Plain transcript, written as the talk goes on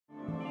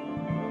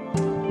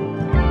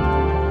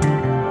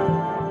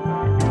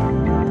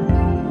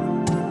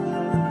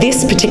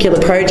This particular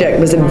project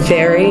was a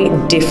very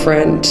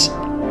different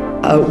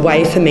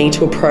way for me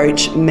to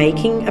approach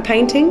making a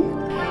painting.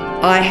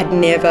 I had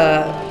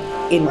never,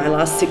 in my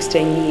last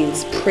 16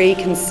 years,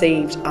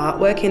 preconceived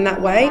artwork in that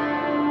way.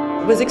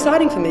 It was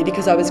exciting for me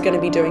because I was going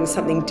to be doing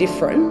something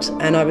different,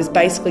 and I was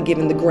basically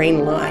given the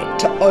green light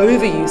to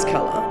overuse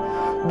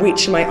colour,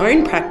 which in my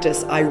own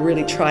practice I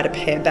really try to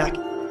pare back.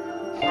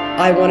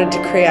 I wanted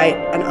to create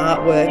an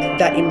artwork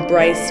that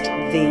embraced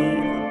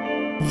the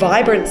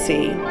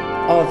vibrancy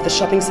of the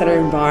shopping centre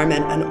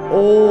environment and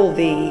all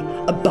the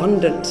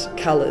abundant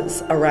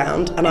colours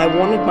around, and I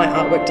wanted my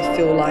artwork to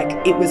feel like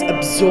it was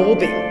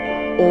absorbing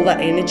all that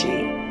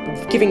energy,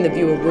 giving the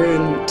viewer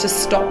room to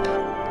stop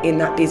in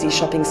that busy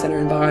shopping centre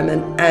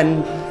environment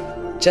and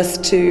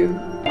just to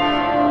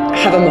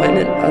have a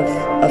moment of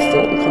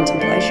thought and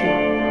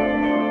contemplation.